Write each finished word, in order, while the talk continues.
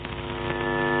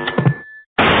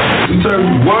We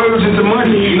turn words into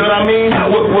money. You know what I mean?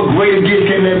 What greater gift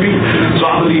can there be? So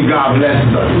I believe God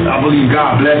blesses us. I believe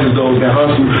God blesses those that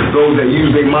hustle, those that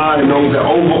use their mind, and those that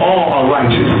overall are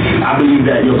righteous. I believe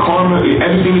that your karma,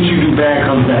 everything that you do bad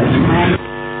comes back to you.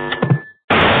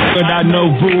 Without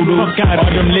no voodoo, all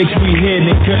them licks we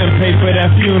hit, they couldn't pay for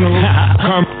that funeral.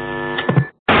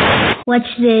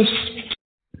 What's this?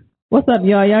 What's up,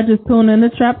 y'all? Y'all just tuned in.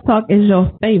 The Trap Talk is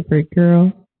your favorite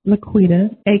girl,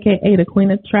 Laquita, a.k.a. the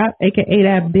Queen of Trap, a.k.a.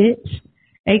 that bitch,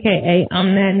 a.k.a.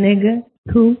 I'm that nigga.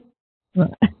 Cool. You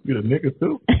the nigga,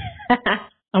 too?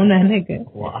 I'm that nigga.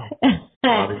 Wow.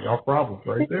 Y'all problems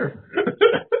right there.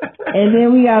 And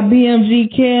then we got BMG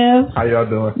Kev. How y'all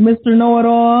doing? Mr.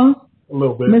 Know-It-All. A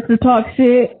little bit. Mr. Talk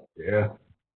Shit. Yeah.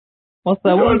 What's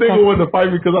up? You nigga wanted to fight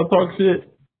me because I talk shit?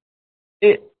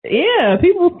 Yeah,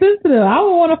 people sensitive. I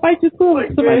would want to fight you too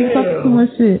if somebody talking too much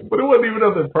shit. But it wasn't even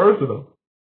nothing personal.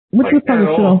 What you talking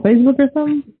shit on Facebook or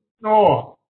something?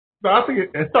 No, I think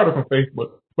it started from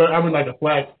Facebook. But I mean, like a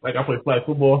flag, like I play flag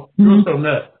football. It was from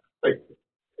that. Like,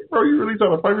 bro, you really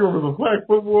trying to fight me over some flag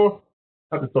football?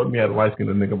 I just thought me had a light skinned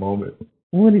nigga moment.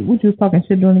 What you was talking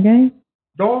shit during the game?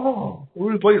 No, it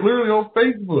was like literally on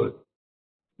Facebook.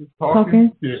 Just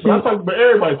talking shit. But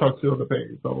everybody talks shit on the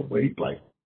page. So wait, like.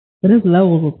 But there's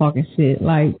levels of talking shit.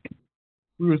 Like,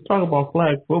 we was talking about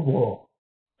flag football.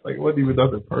 Like, it wasn't even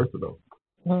nothing personal.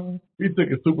 He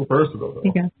took it super personal, though.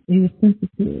 He was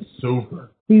sensitive.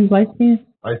 Super. He was light-skinned?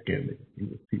 Light-skinned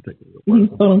nigga. He took it personal. He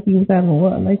told him he was having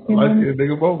what? Light-skinned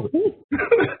nigga moment.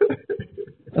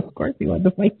 Of course he wanted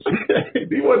to fight you.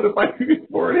 He wanted to fight you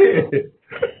before it hit.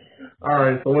 All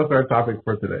right, so what's our topic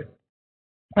for today?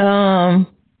 I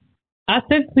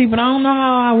said sleep, but I don't know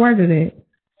how I worded it.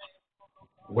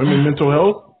 Women mental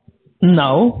health?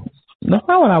 No, that's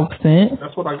not what I sent.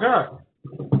 That's what I got.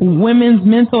 Women's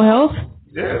mental health?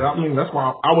 Yeah, I mean that's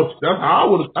how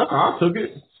I took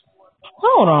it.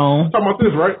 Hold on. You're talking about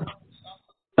this, right?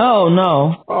 Oh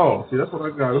no. Oh, see, that's what I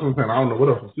got. That's what I'm saying. I don't know what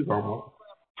else she's talking about.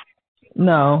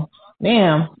 No.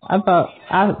 Damn. I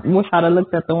wish I'd have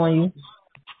looked at the one you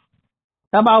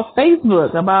about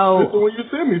Facebook. About this the one you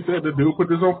sent me said the dude put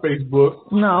this on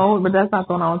Facebook. No, but that's not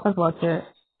the one I want to talk about yet.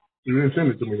 You didn't send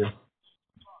it to me then.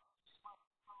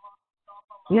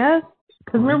 Yes?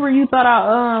 Because remember you thought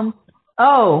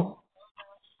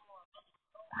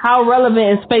how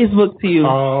relevant is Facebook to you?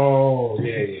 Oh,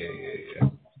 yeah.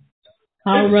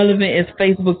 How relevant is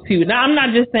Facebook to you? Now, I'm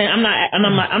not just saying, I'm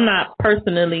not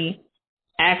personally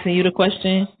asking you the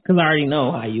question, because I already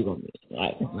know how you going to be.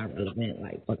 Like, it's not relevant,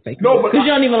 like, fuck Facebook. No, because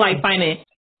you don't even like finding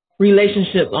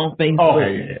relationships on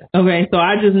Facebook. Okay, so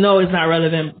I just know it's not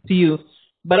relevant to you.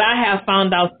 But I have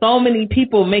found out so many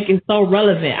people make it so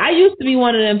relevant. I used to be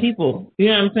one of them people. You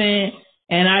know what I'm saying?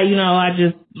 And I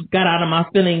just got out of my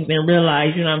feelings and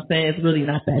realized, you know what I'm saying, it's really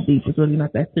not that deep. It's really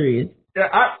not that serious.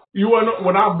 Yeah, you want to know,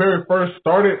 when I very first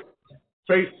started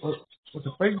Facebook?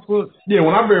 Yeah,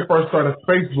 when I very first started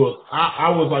Facebook, I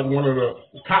was like one of it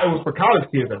was for college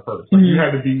kids at first. Like you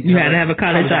had to have a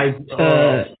college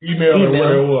email or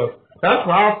whatever it was. That's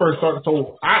when I first started.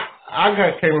 So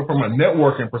came from a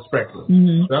networking perspective.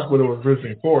 Mm-hmm. That's what it was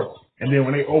originally for. And then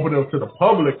when they opened it up to the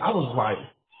public, I was like,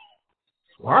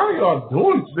 why are y'all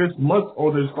doing this much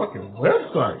on this fucking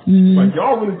website? Mm-hmm. Like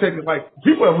y'all really taking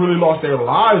people have really lost their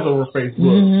lives over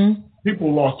Facebook. Mm-hmm.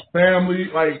 People lost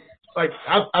family.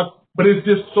 But it's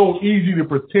just so easy to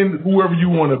pretend whoever you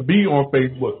want to be on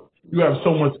Facebook. You have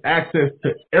so much access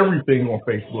to everything on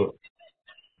Facebook.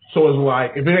 So it's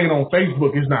like, if it ain't on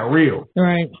Facebook, it's not real.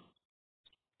 Right.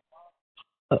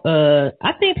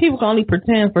 I think people can only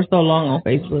pretend for so long on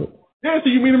Facebook. Yeah, so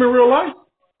you meet them in real life?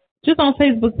 Just on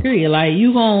Facebook, period. Like,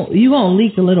 you gonna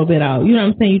leak a little bit out. You know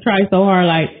what I'm saying? You try so hard.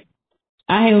 Like,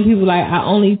 I hate when people I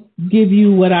only give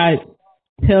you what I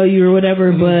tell you or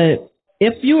whatever, but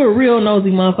if you a real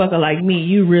nosy motherfucker like me,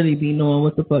 you really be knowing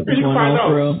what the fuck is going on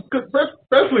for real.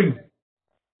 Especially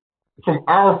from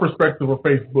our perspective of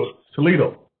Facebook,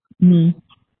 Toledo. Mm-hmm.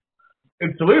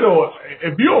 In Toledo,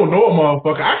 if you don't know a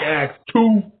motherfucker, I can ask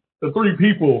 2 to 3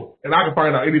 people and I can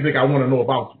find out anything I want to know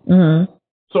about you. Mm-hmm.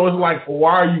 So it's like,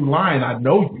 why are you lying? I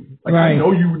know you. I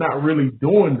know you're not really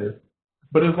doing this.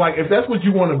 But it's like, if that's what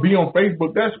you want to be on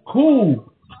Facebook, that's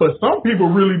cool. But some people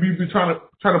really be trying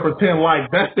to pretend like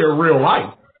that's their real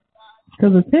life.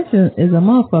 Because attention is a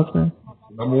motherfucker.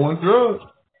 Number one drug.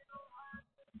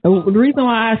 The reason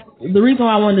why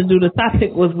I wanted to do the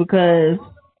topic was because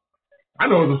I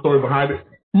know there's a story behind it.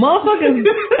 Motherfuckers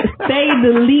stay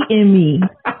deleting me.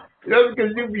 That's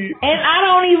because you be. And I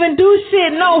don't even do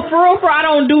shit. No, for real, I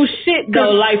don't do shit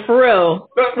though. Like for real.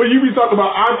 That's when you be talking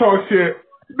about I talk shit.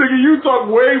 Nigga, you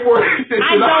talk way more shit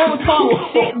I don't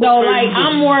talk shit though. Like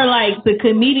I'm more like the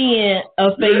comedian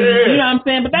of Facebook. Yeah. You know what I'm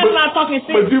saying? But that's not talking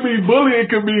shit. But you be bullying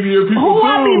comedian people too. Who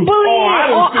I be bullying?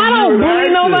 I don't bully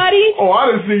nobody.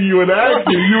 I done see you in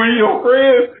action. You and your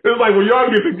friends. It's like when y'all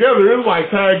get together, it's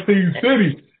like tag team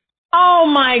city. Oh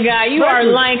my God, you are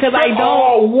lying because I don't.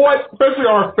 Oh, what? Especially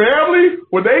our family,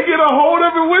 when they get a hold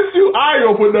of it with you, I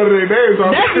ain't gonna put none of their names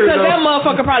on. That's because that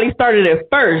motherfucker probably started it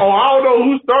first. Oh, I don't know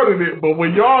who started it, but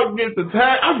when y'all get the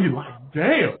tag, I be like,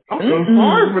 damn, I'm so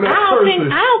sorry for that person.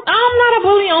 I'm not a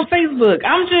bully on Facebook.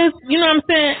 I'm just, you know what I'm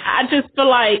saying? I just feel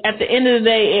like at the end of the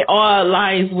day, it all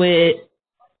lies with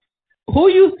who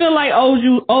you feel like owe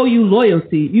you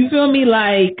loyalty. You feel me?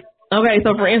 Like, okay,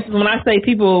 so for instance, when I say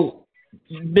people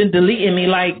been deleting me,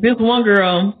 like this one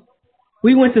girl,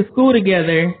 we went to school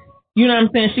together, you know what I'm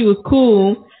saying, she was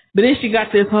cool, but then she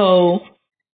got this whole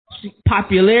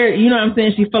popularity, you know what I'm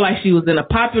saying, she felt like she was in a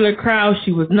popular crowd,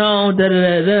 she was known,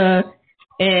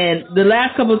 and the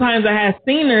last couple of times I had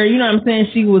seen her, you know what I'm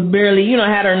saying, she was barely, you know,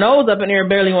 had her nose up in the air,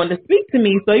 barely wanted to speak to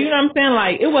me, so you know what I'm saying,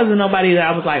 like, it wasn't nobody that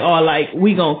I was like, oh, like,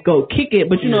 we gonna go kick it,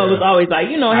 but you know, it was always like,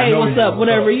 you know, hey, what's up,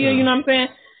 whatever, you know what I'm saying,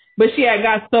 but she had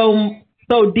got so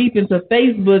deep into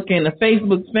Facebook and the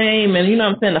Facebook fame and, you know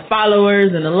what I'm saying, the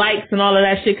followers and the likes and all of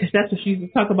that shit, because that's what she used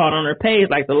to talk about on her page,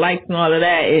 like the likes and all of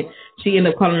that, and she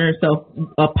ended up calling herself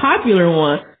a popular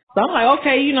one. So I'm like,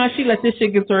 okay, you know, she let this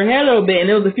shit get to her head a little bit, and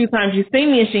there was a few times she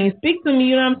seen me and she didn't speak to me,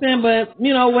 you know what I'm saying, but,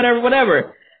 you know,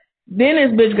 whatever. Then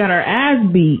this bitch got her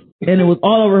ass beat, and it was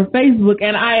all over Facebook,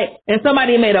 and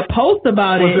somebody made a post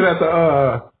about it. Was it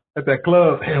at that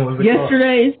club? Was it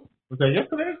yesterday? Was that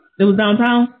yesterday? It was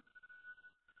downtown?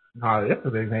 No,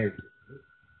 yesterday's name.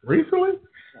 Recently?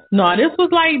 No, this was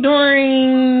like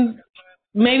during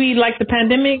maybe like the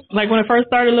pandemic, like when it first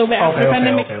started a little bit after the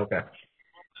pandemic. Okay.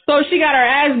 So she got her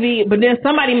ass beat, but then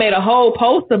somebody made a whole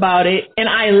post about it, and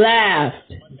I laughed.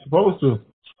 You're supposed to.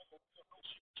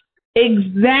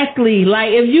 Exactly.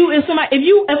 Like if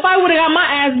I would have got my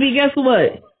ass beat, guess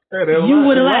what? Yeah, you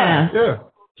would have laughed. Yeah.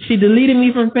 She deleted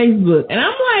me from Facebook, and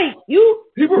I'm like,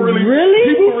 people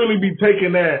really be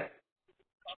taking that,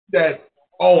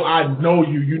 I know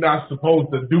you're not supposed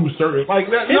to do certain,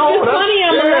 like that. It's funny,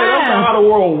 that's not how the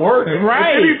world works.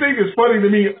 Right. If anything is funny to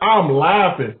me, I'm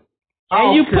laughing.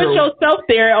 And you put yourself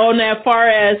there on that far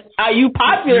as, are you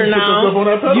popular now?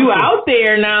 You out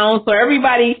there now, so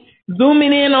everybody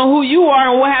zooming in on who you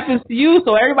are and what happens to you,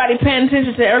 so everybody paying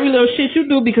attention to every little shit you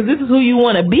do because this is who you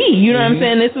want to be. You know what I'm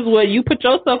saying? This is what you put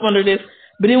yourself under this.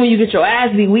 But then when you get your ass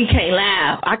beat, we can't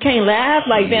laugh. I can't laugh.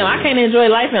 Like, damn, I can't enjoy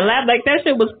life and laugh. Like, that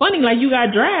shit was funny. Like, you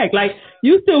got dragged. Like,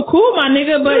 you still cool, my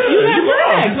nigga, but you got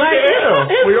dragged. Like,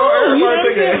 it's we all,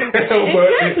 everybody think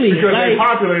exactly. Because they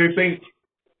popular, they think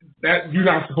that you're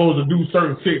not supposed to do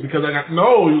certain shit because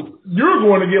you're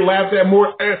going to get laughed at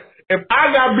more. If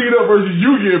I got beat up versus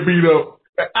you get beat up,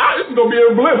 it's going to be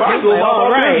a blip.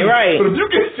 Right. But if you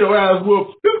get your ass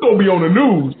whooped, it's going to be on the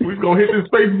news. We're going to hit this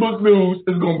Facebook news.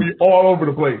 It's going to be all over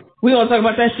the place. We're going to talk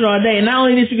about that shit all day. And not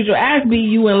only did you get your ass beat,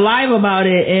 you went live about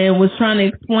it and was trying to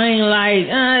explain like,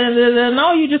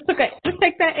 no, you just take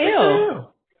that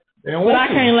L. But I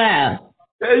can't laugh.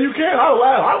 Yeah, you can. I'll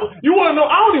laugh. You want to know?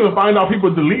 I don't even find out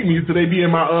people delete me until they be in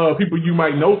my people you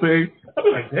might know thing. I'll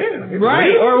be like, damn.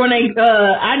 Right. Or when they,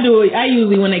 I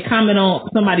usually when they comment on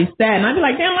somebody's stat, and I be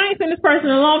like, damn, I ain't seen this person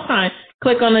in a long time.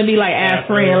 Click on it and be like, ask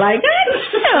friend. Like,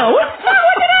 damn, what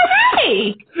did I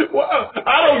say? Well,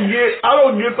 I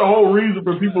don't get the whole reason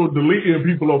for people deleting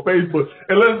people on Facebook.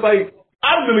 Unless, like,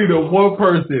 I deleted one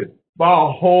person my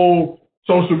whole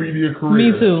social media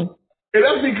career. Me too. And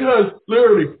that's because,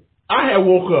 literally, I had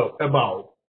woke up it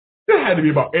had to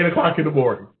be about 8 o'clock in the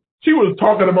morning. She was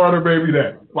talking about her baby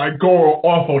daddy, like going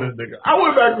off on this nigga. I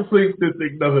went back to sleep, didn't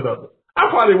think nothing of it. I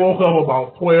probably woke up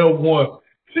about 12:01.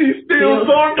 She's still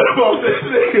talking about this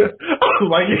nigga. I was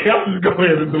like, yeah, I'm just go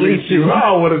ahead and delete you. I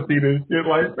don't want to see this shit.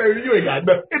 Like, baby, you ain't got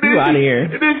nothing. You out of here.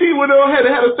 And then she went on ahead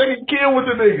and had a second kid with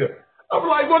the nigga. I'm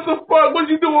like, what the fuck? What'd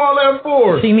you do all that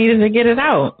for? She needed to get it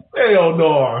out. Hell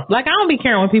no. Like, I don't be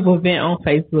caring when people vent on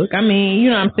Facebook. I mean, you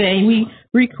know what I'm saying?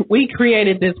 We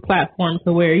created this platform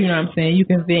to where, you know what I'm saying, you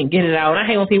can vent, get it out. And I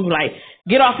hate when people like,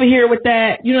 get off of here with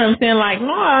that. You know what I'm saying? Like,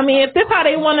 no, I mean, if that's how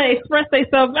they want to express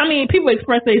themselves, I mean, people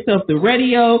express themselves through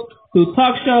radio, through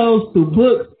talk shows, through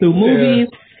books, through movies.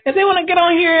 If they want to get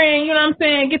on here and, you know what I'm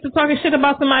saying, get to talking shit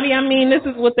about somebody, I mean, this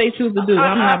is what they choose to do.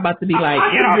 I'm not about to be like,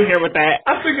 get off here with that.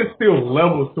 I think it's still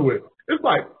levels to it. It's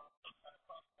like,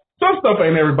 some stuff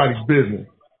ain't everybody's business.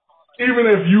 Even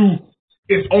if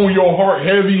it's on your heart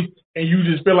heavy and you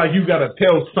just feel like you got to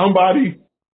tell somebody,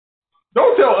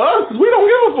 Don't tell us. We don't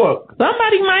give a fuck.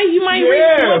 Somebody you might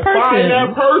reach one person. Find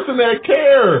that person that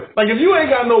cares. Like, if you ain't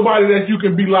got nobody that you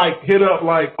can be like, hit up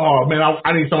like, oh man,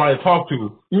 I need somebody to talk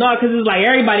to. No, because it's like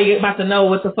everybody about to know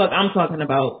what the fuck I'm talking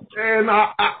about. And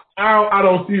I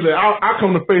don't see that. I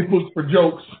come to Facebook for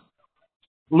jokes,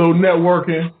 a little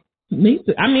networking. Me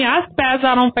too. I mean, I spazzed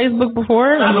out on Facebook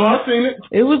before. I know, I've seen it.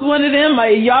 It was one of them,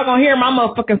 like, y'all gonna hear my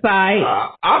motherfucking side.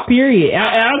 Period.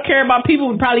 I don't care about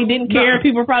people who probably didn't care. No.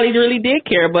 People probably really did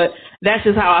care, but that's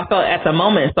just how I felt at the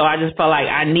moment. So I just felt like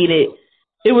I needed,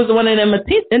 it was one of them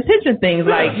intention things.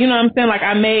 Yeah. Like, you know what I'm saying? Like,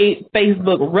 I made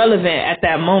Facebook relevant at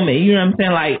that moment. You know what I'm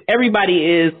saying? Like, everybody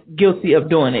is guilty of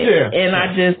doing it. Yeah. And I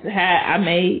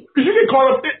made. Because you get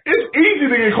caught up, it's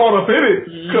easy to get caught up in it.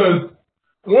 Because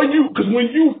when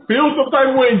you feel some type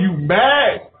of way and you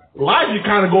mad, logic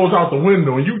kind of goes out the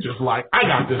window and you just like, I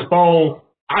got this phone.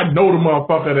 I know the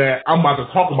motherfucker that I'm about to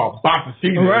talk about to see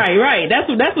this. Right. That's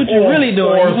what you're really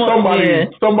doing. Or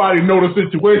somebody know the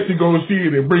situation, go see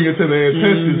it and bring it to their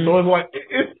attention. So it's like,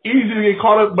 it's easy to get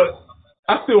caught up, but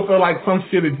I still feel like some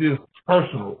shit is just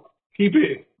personal. Keep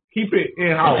it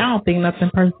in-house. I don't think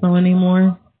nothing personal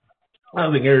anymore. I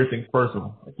don't think everything's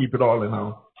personal. Keep it all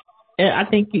in-house. I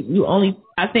think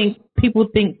people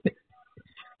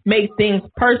make things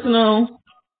personal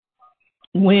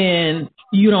when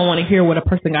you don't want to hear what a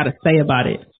person got to say about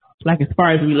it. Like, as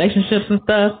far as relationships and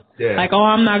stuff. Yeah. Like,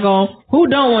 who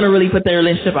don't want to really put their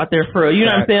relationship out there for real? You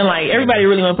know what I'm saying? Like, everybody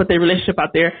really want to put their relationship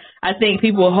out there. I think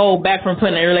people hold back from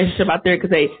putting their relationship out there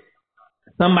because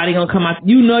somebody gonna come out.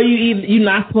 You know, you're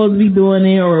not supposed to be doing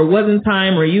it, or it wasn't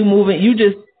time, or you moving. You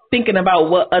just thinking about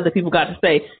what other people got to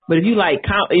say. But if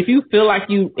you feel like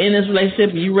you in this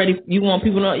relationship, you ready, you want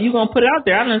people to know, you gonna put it out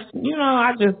there. I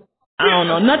don't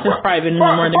know. Nothing's private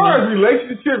anymore. As far as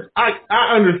relationships,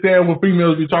 I understand when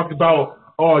females be talking about,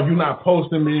 oh, you're not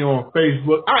posting me on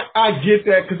Facebook. I get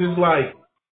that, because it's like,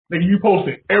 nigga, you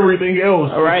posting everything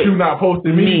else, right? But you not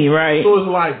posting me, right? So it's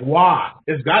like, why?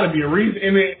 It's got to be a reason,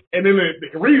 and then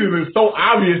the reason is so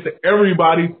obvious to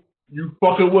everybody. You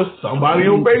fucking with somebody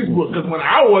on Facebook. Because when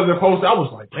I wasn't posting, I was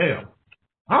like, damn,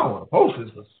 I don't want to post this,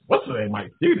 but what's the name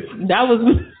might see this. That was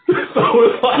so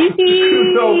it's like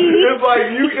there's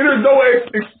no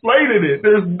explaining it.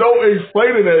 There's no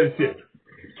explaining that shit.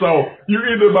 So you're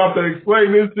either about to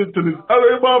explain this shit to this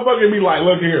other motherfucker and be like,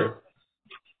 look here,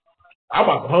 I'm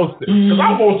about to post it. Because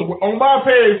I'm posting on my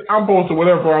page, I'm posting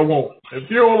whatever I want.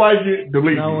 If you don't like it,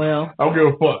 delete it. I don't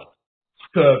give a fuck.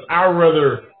 Because I'd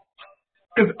rather.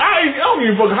 Because I don't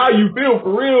give a fuck how you feel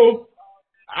for real.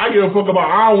 I give a fuck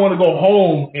about, I don't want to go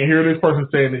home and hear this person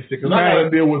saying this shit. Because I got to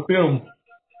deal with them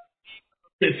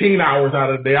 15 hours out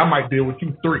of the day. I might deal with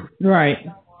you 3. Right.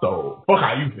 So, fuck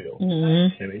how you feel.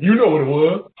 And you know what it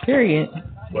was. Period.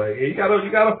 But yeah, you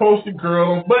gotta post your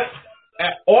girl. But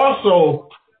also,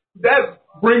 that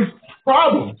brings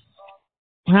problems.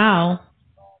 How?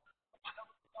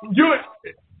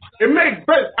 It makes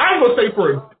sense. I'm going to say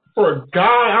for a guy,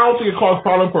 I don't think it causes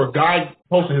problem for a guy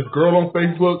posting his girl on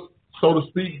Facebook, so to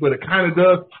speak, but it kind of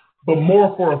does. But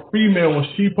more for a female when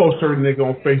she posts her nigga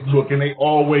on Facebook and they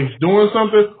always doing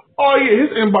something. Oh yeah,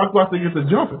 his inbox about to get to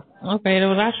jumping. Okay,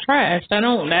 well that's trash.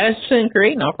 That shouldn't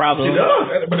create no problem. It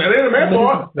does, but that ain't a man's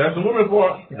fault. That's the woman's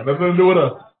fault. Got nothing to do with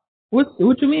us.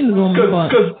 What you mean the woman's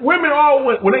fault? Because women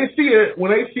when they see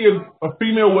a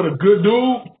female with a good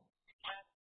dude.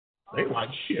 They like,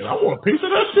 shit, I want a piece of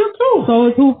that shit too. So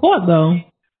it's whose fault though?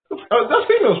 That's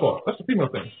female's fault. That's the female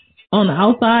thing. On the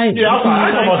outside? Yeah, outside. I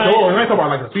ain't talking about yours. I ain't talking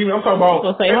about like a female. I'm talking about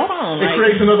it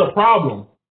creates another problem.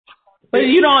 But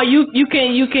you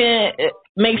can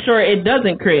make sure it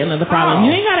doesn't create another problem.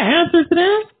 You ain't gotta answer to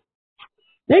them.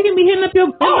 They can be hitting up your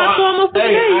inbox almost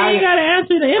every day. You ain't gotta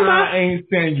answer the inbox. I ain't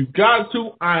saying you got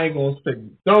to. I ain't gonna say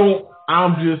you don't.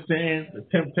 I'm just saying the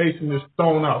temptation is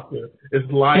thrown out there.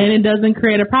 It's like, and it doesn't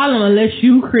create a problem unless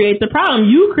you create the problem.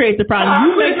 You create the problem.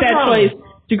 You make that choice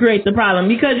to create the problem.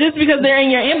 Because just because they're in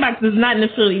your inbox does not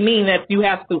necessarily mean that you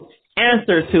have to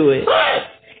answer to it.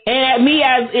 And me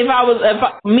as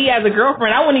a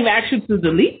girlfriend, I wouldn't even ask you to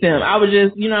delete them. I would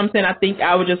just, you know what I'm saying? I think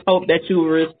I would just hope that you would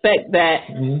respect that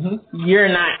you're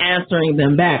not answering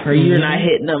them back or you're not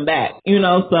hitting them back. You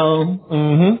know, so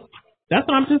that's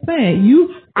what I'm just saying.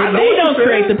 They don't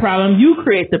create the problem. You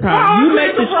create the problem.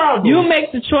 You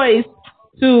make the choice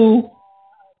to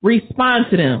respond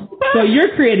to them. So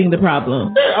you're creating the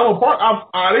problem. Yeah,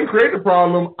 I didn't create the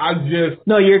problem.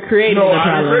 No, you're creating the problem.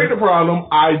 I didn't create the problem.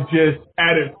 I just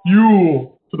added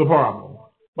fuel to the problem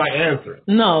by answering.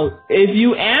 No, if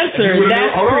you answer,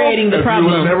 that's creating the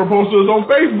problem. If you would have never posted us on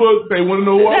Facebook, they wouldn't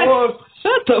know what it was.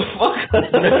 Shut the fuck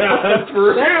up. That's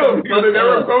for real. You would have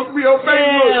never approached me on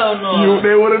Facebook. Hell no.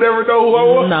 They would have never known who I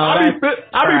was. No, I be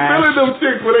feeling them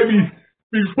chicks when they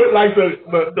be put like the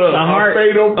heart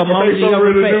fade over the face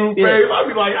over the dude face. I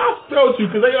be like, I felt you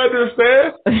because they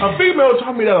understand. A female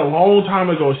told me that a long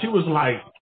time ago. She was like,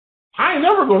 I ain't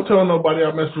never gonna tell nobody I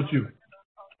messed with you.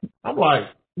 I'm like,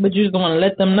 but you just want to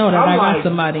let them know that I got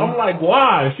somebody. I'm like,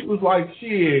 why? She was like,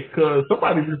 shit, because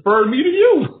somebody referred me to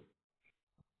you.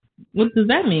 What does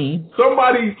that mean?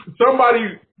 Somebody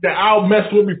that I'll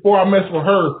mess with before I mess with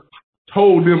her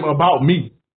told them about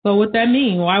me. So what that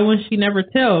mean? Why wouldn't she never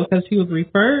tell? Because she was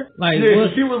referred? Like, yeah,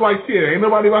 she was like, shit, ain't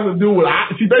nobody about to do what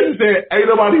she basically said, ain't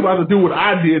nobody about to do what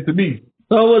I did to me.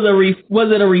 So was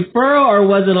it a referral or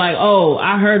was it like, oh,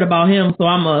 I heard about him, so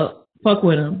I'm going to fuck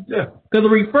with him? Yeah. Because a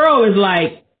referral is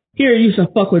like, here, you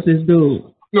should fuck with this dude.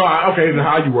 No, okay, then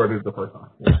how you worded it the first time.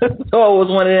 So it was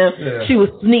one of them, she was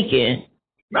sneaking.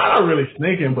 Not really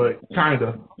sneaking, but kind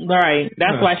of. Right.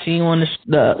 That's why she didn't want to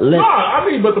let. No, I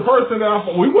mean, but the person that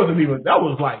we wasn't even, that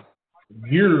was like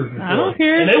years ago. I don't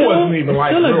care. And they wasn't even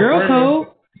like still a girl friends. code.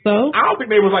 So I don't think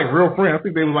they was like real friends. I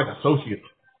think they was like associates.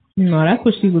 No, that's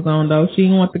what she was on, though. She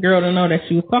didn't want the girl to know that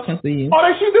she was talking to you. Oh,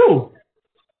 that she do.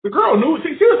 The girl knew.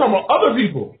 She was talking about other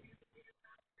people.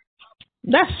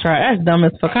 That's right. That's dumb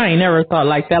as fuck. I ain't never thought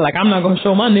like that. Like, I'm not going to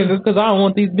show my nigga because I don't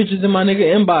want these bitches in my nigga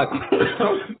inbox.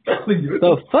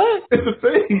 The fuck? It's a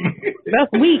thing.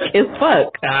 That's weak as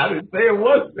fuck. I didn't say it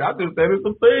was. I just said it's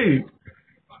a thing.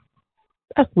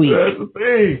 That's weak. That's a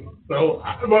thing. So,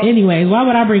 anyway, why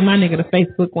would I bring my nigga to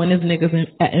Facebook when this nigga's in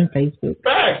Facebook?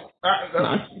 Fact. A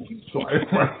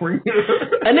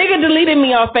nigga deleted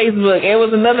me on Facebook. It was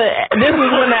another. This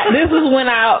was when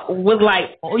I was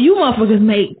like, "Oh, you motherfuckers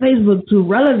make Facebook too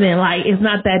relevant. Like, it's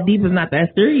not that deep. It's not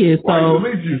that serious." So, why did he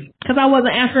delete you? Because I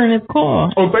wasn't answering his call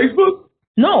on Facebook.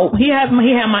 No, he had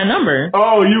my number.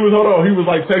 Oh, he was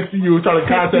like texting you, trying to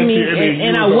contact you,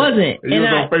 and I wasn't. And you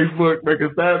was on Facebook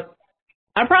making sense.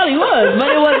 I probably was, but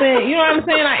it wasn't. You know what I'm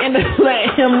saying? I ended up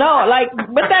letting him know. Like,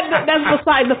 but that's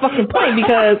beside the fucking point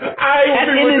because at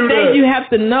the end of the day, you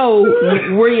have to know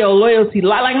where your loyalty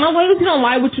lies. Like, my loyalty don't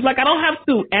lie with you. Like, I don't have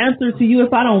to answer to you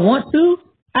if I don't want to.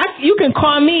 You can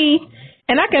call me,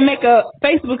 and I can make a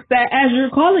Facebook stat as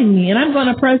you're calling me, and I'm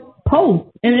gonna press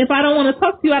post. And if I don't want to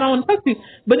talk to you, I don't want to talk to you.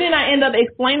 But then I end up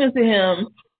explaining to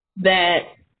him that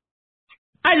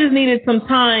I just needed some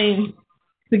time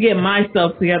to get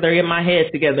myself together, get my head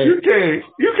together. You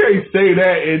can't say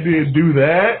that and then do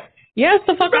that. Yes,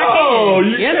 the fuck I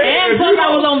can. Yes, and plus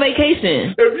I was on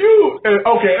vacation.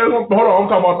 Hold on, I'm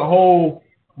talking about the whole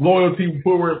loyalty.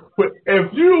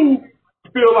 If you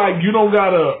feel like you don't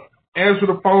gotta answer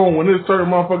the phone when there's certain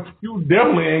motherfuckers, you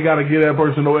definitely ain't gotta give that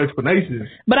person no explanation.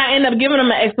 But I ended up giving him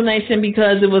an explanation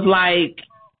because it was like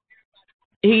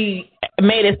he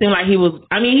made it seem like he was.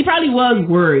 I mean, he probably was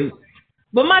worried.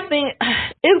 But my thing,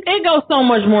 it goes so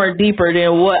much more deeper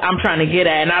than what I'm trying to get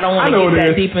at, and I don't want to get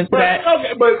that deep into that.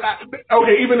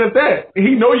 Okay, even at that,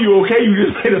 he know you okay. You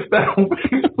just made a stat on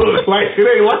Facebook. Like, it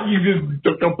ain't like you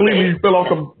just completely fell off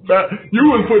the. You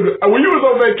was putting when you was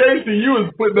on vacation, you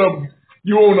was putting up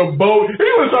you on a boat. He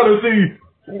was trying to see.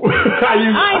 I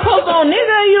ain't supposed to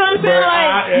nigga, you know what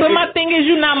I'm saying? But my thing is,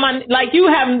 you not my like you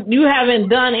haven't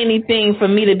done anything for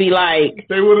me to be like.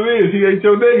 Say what it is. He ain't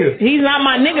your nigga. He's not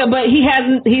my nigga, but he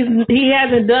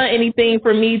hasn't done anything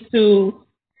for me to.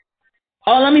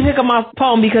 Oh, let me pick up my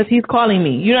phone because he's calling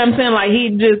me. You know what I'm saying? Like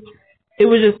it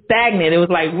was just stagnant. It was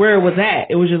like where it was at.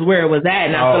 It was just where it was at,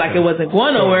 and I feel like it wasn't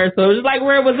going nowhere. So it was just like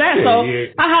where it was at.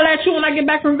 I holler at you when I get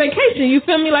back from vacation. You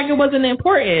feel me? Like it wasn't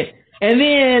important. And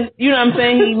then, you know what I'm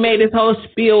saying, he made this whole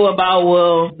spiel about,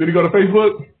 well... Did he go to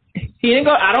Facebook? He didn't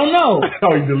go, I don't know.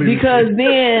 Oh, he deleted because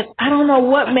then, I don't know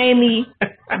what made me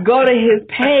go to his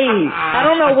page. I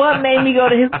don't know what made me go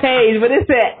to his page, but it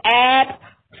said, add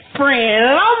friend.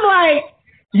 And I'm like,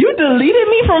 you deleted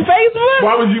me from Facebook?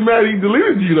 Why was you mad he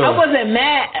deleted you, though? I wasn't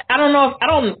mad. I don't know if,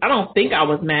 I don't think I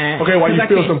was mad. Okay, why you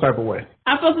feel some type of way?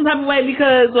 I feel some type of way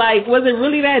because, like, was it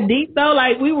really that deep, though?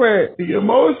 Like, we were...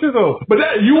 emotional.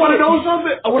 But you want to know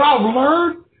something? What I've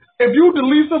learned? If you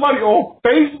delete somebody on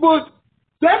Facebook,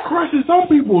 that crushes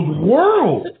some people's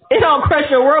world. It don't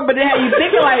crush your world, but it have you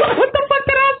thinking, like, what the fuck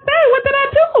did I say? What did I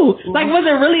do? Like, was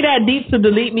it really that deep to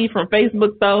delete me from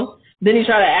Facebook, though? Then he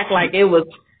tried to act like it was...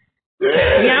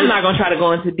 Yeah, I'm not going to try to go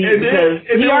into deep because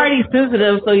he already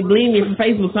sensitive, so he deleted me from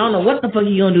Facebook, so I don't know what the fuck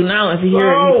he going to do now if he hears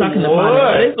me talking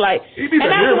about it. But it's like, and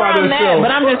that's where I'm at, but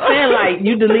I'm just saying, like,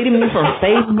 you deleted me from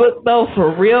Facebook, though,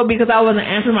 for real, because I wasn't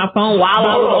answering my phone while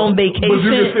I was on vacation. But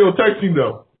you can still text him,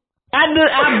 though. I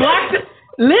blocked it.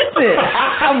 Listen,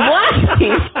 I blocked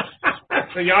him.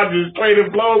 So y'all just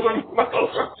traded blows and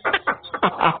blows.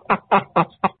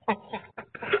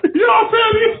 Y'all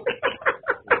petty.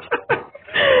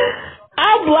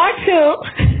 I blocked him.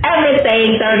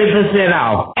 Everything 30%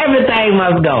 off. Everything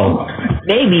must go.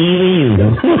 Maybe even you.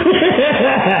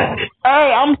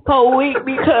 Hey, I'm so weak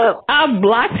because I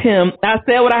blocked him. I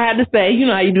said what I had to say. You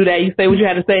know how you do that. You say what you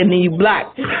had to say and then you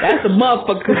block. That's a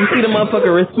motherfucker because you see the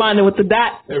motherfucker responding with the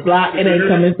dot. Block, it ain't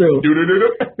coming through.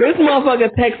 This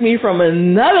motherfucker text me from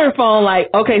another phone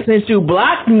like, okay, since you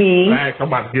blocked me. Max, I'm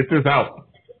about to get this out.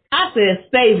 I said,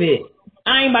 save it.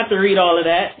 I ain't about to read all of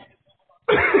that.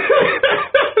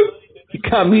 You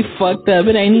got me fucked up.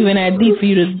 It ain't even that deep for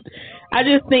you to... I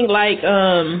just think like,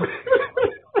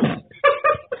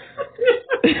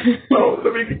 So,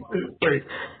 let me get this straight.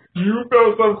 You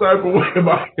felt some type of way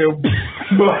about him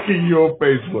blocking you on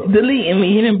Facebook. Deleting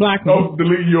me. He didn't block me. Oh,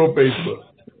 deleting you on Facebook.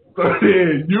 So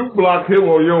then you blocked him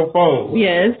on your phone.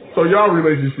 Yes. So y'all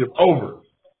relationship over.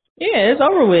 Yeah, it's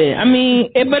over with. I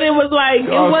mean, but it was like...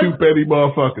 Y'all two petty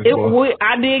motherfuckers, boy.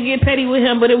 I did get petty with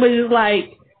him, but it was just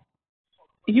like...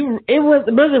 It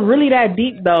wasn't really that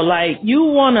deep, though. Like, you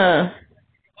wanna...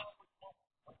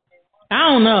 I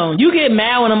don't know. You get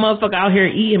mad when a motherfucker out here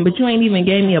eating, but you ain't even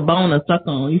gave me a bone to suck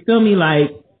on. You feel me?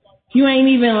 Like, you ain't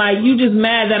even, like, you just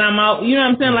mad that I'm out. You know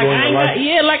what I'm saying? Like,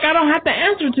 like, I don't have to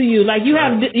answer to you. Like, you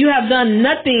have done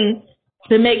nothing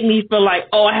to make me feel like,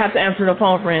 oh, I have to answer the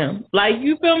phone for him. Like,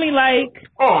 you feel me? Like,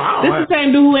 this is the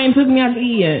same dude who ain't took me out to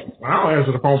eat yet. I don't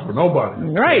answer the phone for nobody.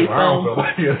 Right. I don't feel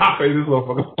like it. I pay this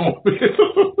motherfucker's phone.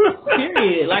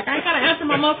 Period. Like, I ain't got to answer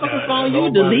my motherfucker's phone.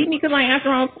 You delete me because I ain't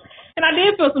answering. And I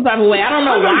did feel some type of way. I don't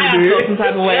know why I felt some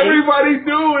type of way. Everybody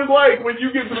do. It's like when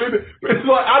you get deleted. It's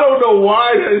like, I don't know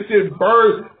why that shit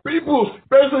burns. People,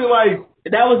 especially like.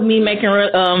 That was me making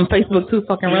Facebook too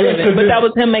fucking relevant. But that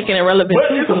was him making it relevant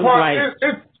but too.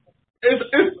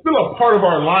 It's still a part of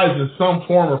our lives in some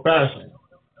form or fashion.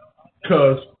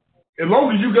 Because as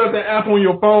long as you got that app on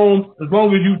your phone, as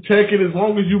long as you check it, as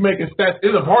long as you making stats,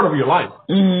 it's a part of your life.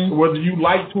 Mm-hmm. Whether you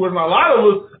like to it or not.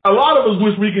 A lot of us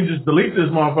wish we can just delete this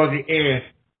motherfucker, and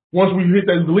once we hit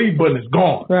that delete button, it's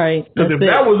gone. Right. Because if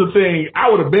that was a thing,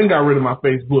 I would have been got rid of my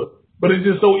Facebook. But it's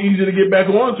just so easy to get back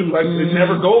onto. Like, it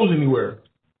never goes anywhere.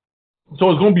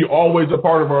 So it's going to be always a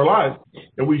part of our lives.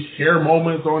 And we share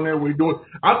moments on there. We do it.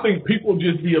 I think people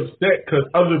just be upset because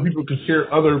other people can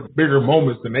share other bigger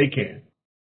moments than they can.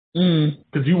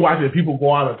 Because you watching people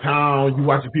go out of town, you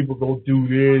watching people go do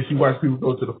this, you watch people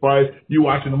go to the fight, you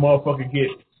watching the motherfucker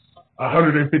get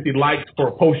 150 likes for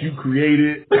a post you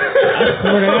created.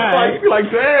 like,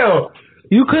 damn.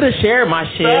 You could have shared my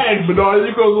shit. Thanks, but no,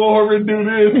 you go over and do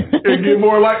this and get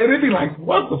more likes, and it'd be like,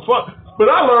 what the fuck? But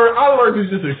I learned to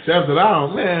just accept it.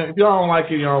 If y'all don't like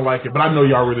it, y'all don't like it. But I know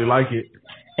y'all really like it.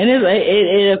 And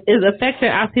it's affecting.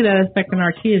 I see that affecting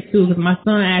our kids too. Because my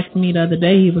son asked me the other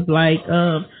day. He was like,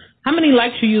 "How many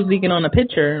likes you usually get on a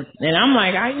picture?" And I'm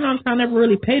like, I never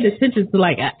really paid attention to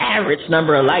like an average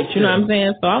number of likes. You know what I'm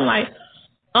saying? So I'm like,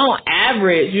 on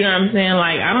average, you know what I'm saying?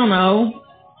 Like, I don't know.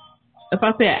 If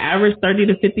I say an average 30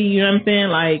 to 50, you know what I'm saying?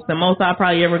 Like, the most I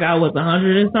probably ever got was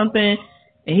 100 or something.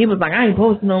 And he was like, I ain't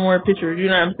posting no more pictures,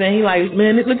 you know what I'm saying? He like,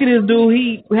 man, look at this dude.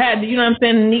 He had, you know what I'm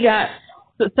saying? And he got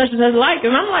such and such likes.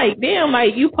 And I'm like, damn,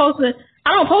 like, you posting.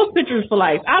 I don't post pictures for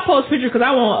likes. I post pictures because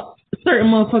I want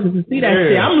certain motherfuckers to see that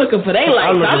shit. I'm looking for their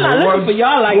likes. I'm not looking for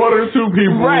y'all likes. One or two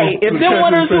people. Right. If them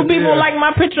one or two people like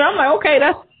my picture, I'm like, okay,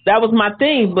 that was my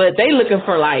thing. But they looking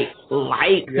for likes.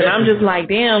 And I'm just like,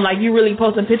 damn, like, you really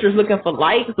posting pictures looking for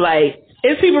likes? Like,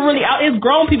 it's people really out. It's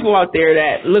grown people out there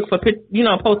that look for,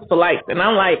 post for likes. And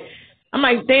I'm like,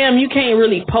 damn, you can't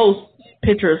really post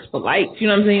pictures for likes. You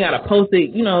know what I'm saying? You gotta post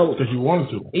it, because you wanted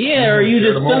to. Yeah, or you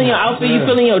just feeling your outfit, you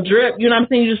feeling your drip. You know what I'm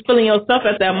saying? You just feeling your stuff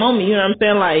at that moment. You know what I'm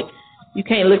saying? Like, you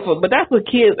can't look for. But that's what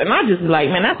kids. And I just like,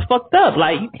 man, that's fucked up.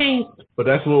 Like, you can't. But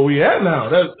that's where we at now.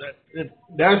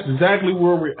 That's exactly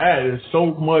where we're at. There's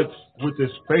so much with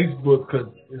this Facebook, because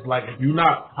it's like, if you're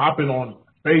not popping on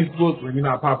Facebook, or you're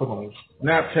not popping on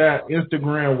Snapchat,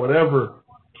 Instagram, whatever,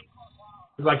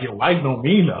 it's like your life don't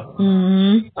mean nothing.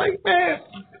 Mm-hmm. Like, man,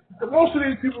 most of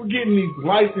these people getting these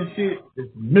likes and shit is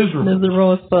miserable.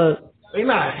 Miserable as fuck. They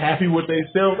not happy with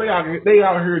themselves. They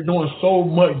out here doing so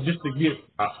much just to get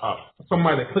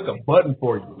somebody to click a button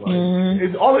for you. Like,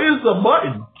 it's all it is a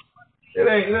button.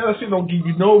 That shit don't give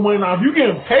you no money. Now, if you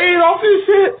getting paid off this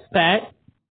shit,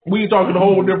 we talking a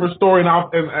whole different story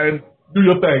and do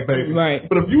your thing, baby. Right.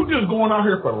 But if you just going out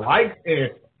here for likes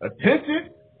and attention,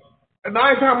 9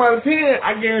 times out of 10,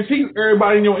 I guarantee you,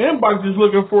 everybody in your inbox is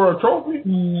looking for a trophy.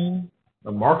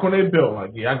 A mark on their belt,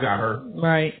 like, yeah, I got her.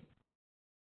 Right.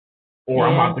 or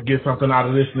I'm about to get something out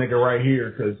of this nigga right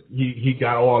here because he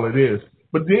got all of this.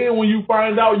 But then when you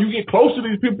find out, you get close to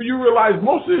these people, you realize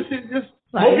most of this shit just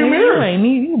smoke and mirrors.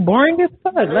 You boring as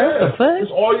fuck. Yeah, the fuck?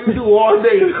 It's all you do all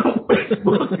day is on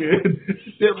Facebook and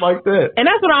shit like that. And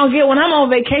that's what I don't get. When I'm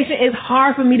on vacation, it's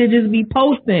hard for me to just be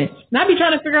posting. And I be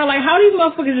trying to figure out, like, how these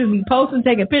motherfuckers just be posting,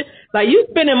 taking pictures. Like, you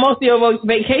spending most of your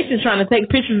vacation trying to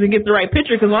take pictures and get the right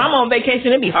picture. Because when I'm on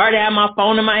vacation, it be hard to have my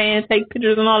phone in my hand, take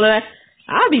pictures and all of that.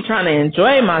 I be trying to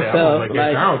enjoy myself.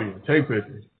 I don't even take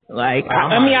pictures. Like,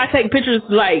 I take pictures,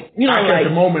 like, you know, I like, take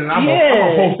the moment, and I'm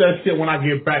gonna post that shit when I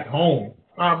get back home.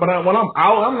 But when I'm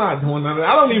out, I'm not doing that.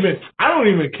 I don't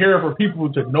even care for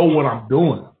people to know what I'm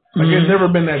doing. Like, it's never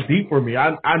been that deep for me.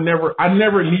 I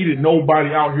never needed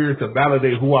nobody out here to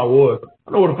validate who I was.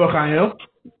 I know what the fuck I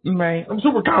am. Right. I'm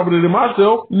super confident in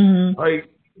myself. Like,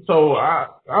 so I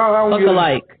don't look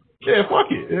alike. Yeah, fuck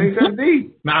it. It ain't that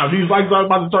deep. Nah, these likes are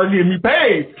about to start getting me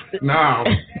paid. Nah.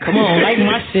 Come on, like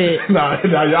my shit. Nah,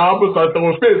 y'all gonna start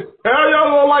throwing fits. Hell, y'all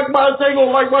gonna like my shit,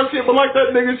 gonna like my shit, but like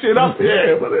that nigga shit up.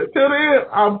 Yeah, but until then,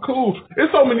 I'm cool.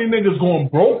 There's so many niggas going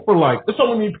broke for there's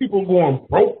so many people going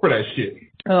broke for that shit.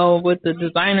 Oh, with the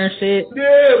designer shit?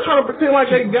 Yeah, trying to pretend like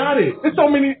they got it. It's so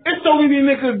many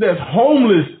niggas that's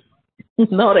homeless.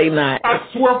 No, they not. I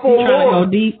swear for Lord. Trying to go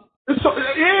deep. Because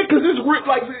it's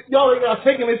like y'all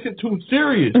taking this shit too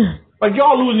serious. Like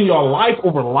y'all losing your life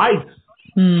over likes.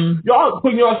 Y'all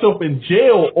putting yourself in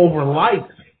jail over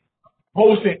likes.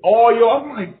 Posting all y'all.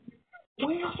 I'm like,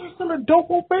 when y'all start selling dope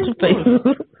on Facebook?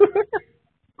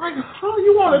 Like, huh,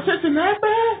 you want attention that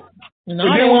bad? No,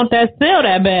 I didn't want that sale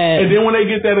that bad. And then when they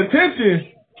get that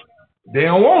attention, they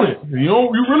don't want it.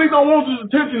 You really don't want this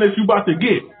attention that you about to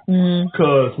get.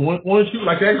 Because once you,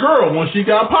 like that girl, once she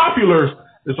got popular,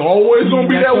 it's always going to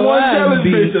be that one jealous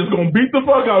bitch that's going to beat the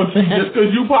fuck out of you just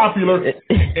because you popular.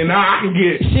 And now I can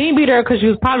get... She didn't beat her because she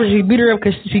was popular. She beat her up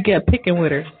because she kept picking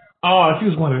with her. Oh, she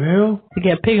was one of them? She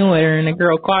kept picking with her, and the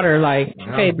girl caught her like,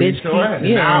 okay, bitch.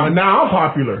 Now I'm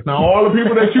popular. Now all the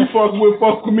people that you fuck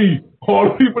with me.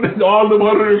 All the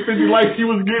 150 likes she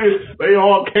was getting, they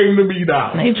all came to me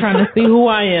now. They trying to see who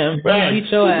I am. Beat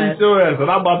your ass. Beat your ass. And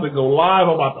I'm about to go live.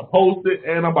 I'm about to post it,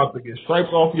 and I'm about to get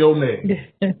stripes off your name.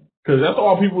 Because that's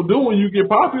all people do when you get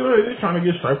popular. They're trying to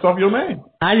get stripes off your name.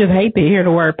 I just hate to hear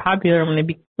the word popular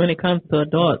when it comes to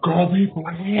adults. Grown people.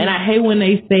 And I hate when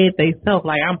they say it themselves.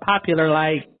 Like, I'm popular.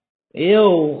 Like,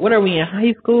 ew. What are we in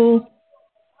high school?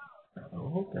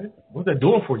 Oh, okay. What's that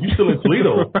doing for you? You still in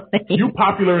Toledo. Right. You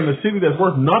popular in a city that's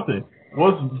worth nothing.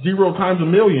 What's 0 times a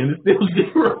million? It's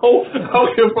still 0. I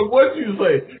don't give a fuck what you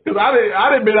say. Because I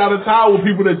didn't been out of town with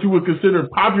people that you would consider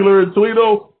popular in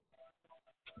Toledo.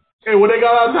 And when they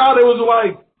got out of town, they was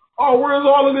like, oh, where's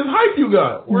all of this hype you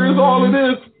got? Where's all of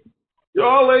this?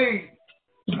 Y'all ain't...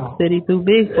 City too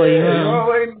big for you, huh?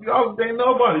 Y'all ain't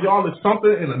nobody. Y'all is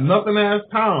something in a nothing-ass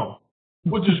town.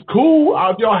 Which is cool.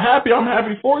 If y'all happy, I'm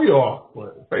happy for y'all.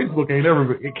 But Facebook ain't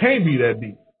ever... It can't be that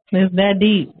deep. It's that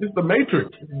deep. It's the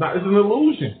Matrix. It's an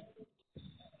illusion.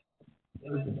 It's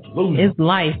an illusion. It's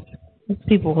life. It's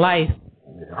people's life.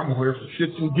 Yeah, I'm here for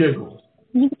shits and giggles.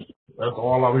 That's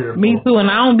all I'm here for. Me too, and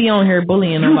I don't be on here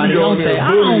bullying nobody. Don't say I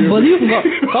don't bully. You can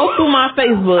go through my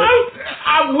Facebook.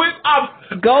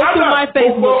 Go through my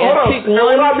Facebook and pick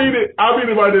one. I mean it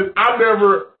by this.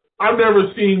 I've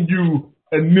never seen you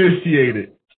initiate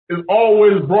it. It's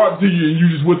always brought to you, and you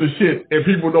just with the shit, and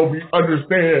people don't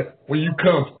understand when you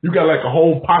come. You got like a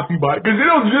whole posse body, because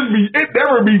it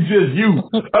never be just you.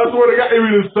 I swear to God, it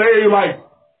be the same like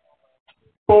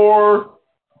four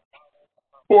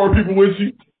people with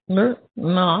you. No,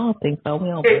 I don't think so. We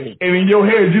don't bully. And in your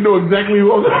head, you know exactly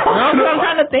who I'm talking about. I'm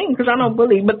trying to think because I don't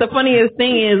bully. But the funniest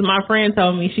thing is, my friend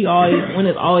told me when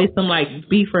it's always some like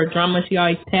beef or drama, she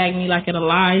always tag me like in a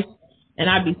live. And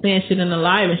I be saying shit in the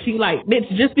live, and she like, bitch,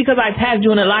 just because I tagged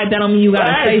you in the live, that don't mean you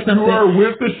gotta say something. You are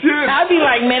with the shit. I be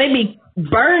like, man, it be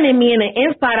burning me in the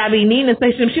inside. I be needing to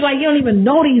say something. She like, you don't even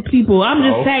know these people. I'm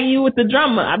just tagging you with the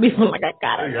drama. I be feeling like I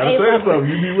gotta say something.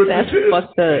 You be with the shit. That's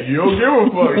fucked up. You don't give a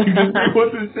fuck. You just be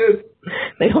with the shit.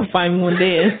 They gonna find me one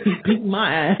day and beat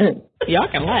my ass.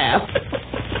 Y'all can laugh.